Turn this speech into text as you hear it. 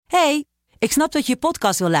Ik snap dat je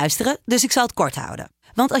podcast wil luisteren, dus ik zal het kort houden.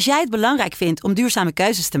 Want als jij het belangrijk vindt om duurzame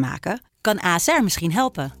keuzes te maken, kan ASR misschien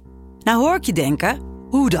helpen. Nou hoor ik je denken,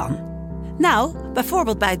 hoe dan? Nou,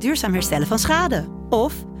 bijvoorbeeld bij het duurzaam herstellen van schade.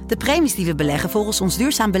 Of de premies die we beleggen volgens ons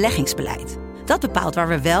duurzaam beleggingsbeleid. Dat bepaalt waar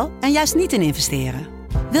we wel en juist niet in investeren.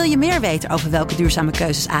 Wil je meer weten over welke duurzame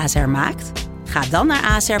keuzes ASR maakt? Ga dan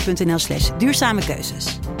naar asr.nl/duurzame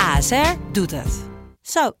keuzes. ASR doet het.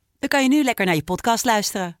 Zo, dan kan je nu lekker naar je podcast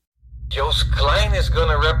luisteren. Joost Klein is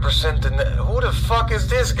gonna represent who the fuck is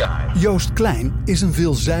this guy? Joost Klein is een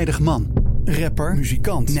veelzijdig man. Rapper,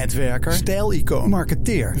 muzikant, netwerker, stijlicoon,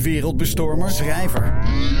 marketeer, wereldbestormer, schrijver.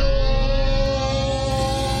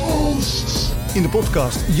 In de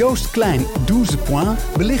podcast Joost Klein 12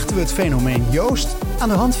 points belichten we het fenomeen Joost aan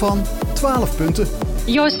de hand van 12 punten.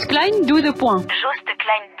 Joost Klein 12 points. Joost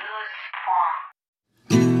Klein 12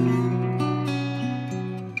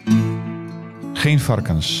 points. Geen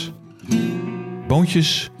varkens.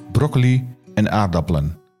 Boontjes, broccoli en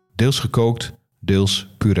aardappelen. Deels gekookt,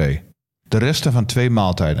 deels puree. De resten van 2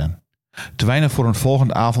 maaltijden. Te weinig voor een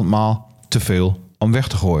volgend avondmaal, te veel om weg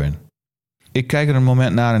te gooien. Ik kijk er een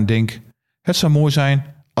moment naar en denk, het zou mooi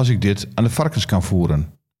zijn als ik dit aan de varkens kan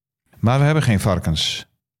voeren. Maar we hebben geen varkens.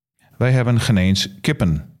 Wij hebben geen eens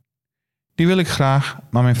kippen. Die wil ik graag,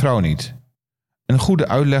 maar mijn vrouw niet. Een goede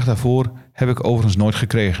uitleg daarvoor heb ik overigens nooit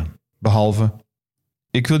gekregen. Behalve,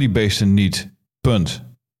 ik wil die beesten niet. Punt.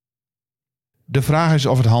 De vraag is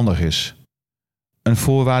of het handig is. Een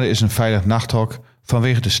voorwaarde is een veilig nachthok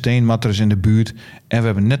vanwege de steenmatters in de buurt en we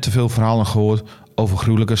hebben net te veel verhalen gehoord over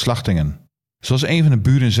gruwelijke slachtingen. Zoals een van de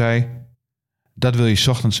buren zei, dat wil je 's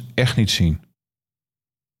ochtends echt niet zien.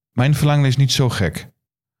 Mijn verlangen is niet zo gek.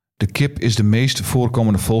 De kip is de meest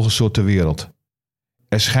voorkomende vogelsoort ter wereld.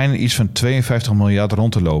 Er schijnen iets van 52 miljard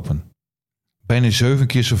rond te lopen. Bijna 7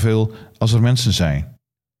 keer zoveel als er mensen zijn.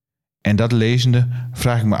 En dat lezende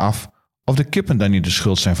vraag ik me af of de kippen dan niet de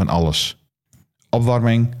schuld zijn van alles.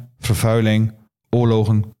 Opwarming, vervuiling,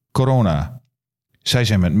 oorlogen, corona. Zij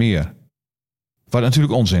zijn met meer. Wat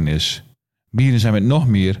natuurlijk onzin is. Mieren zijn met nog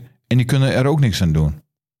meer en die kunnen er ook niks aan doen.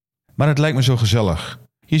 Maar het lijkt me zo gezellig.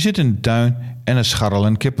 Je zit in de tuin en er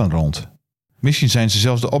scharrelen kippen rond. Misschien zijn ze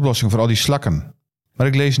zelfs de oplossing voor al die slakken. Maar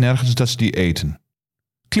ik lees nergens dat ze die eten.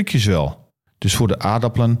 Klikjes wel. Dus voor de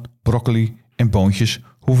aardappelen, broccoli en boontjes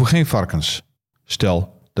hoeven geen varkens.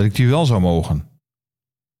 Stel dat ik die wel zou mogen.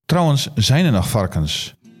 Trouwens zijn er nog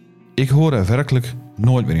varkens. Ik hoor er werkelijk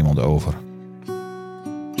nooit meer iemand over.